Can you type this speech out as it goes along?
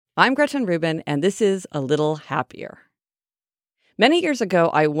I'm Gretchen Rubin, and this is A Little Happier. Many years ago,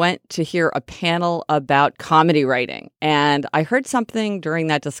 I went to hear a panel about comedy writing, and I heard something during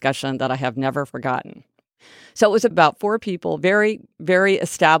that discussion that I have never forgotten. So it was about four people, very, very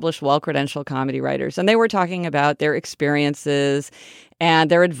established, well-credentialed comedy writers, and they were talking about their experiences and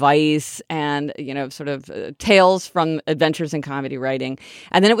their advice and, tales from adventures in comedy writing.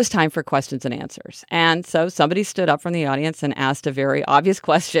 And then it was time for questions and answers. And so somebody stood up from the audience and asked a very obvious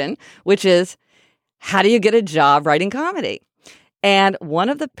question, which is, how do you get a job writing comedy? And one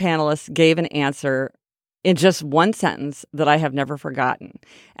of the panelists gave an answer in just one sentence that I have never forgotten.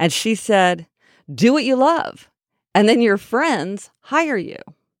 And she said, do what you love, and then your friends hire you.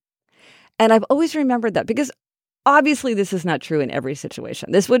 And I've always remembered that because obviously this is not true in every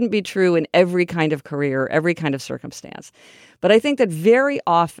situation. This wouldn't be true in every kind of career, every kind of circumstance. But I think that very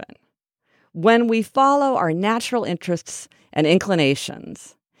often when we follow our natural interests and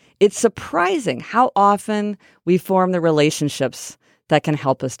inclinations, it's surprising how often we form the relationships that can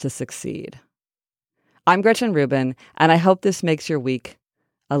help us to succeed. I'm Gretchen Rubin, and I hope this makes your week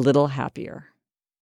a little happier.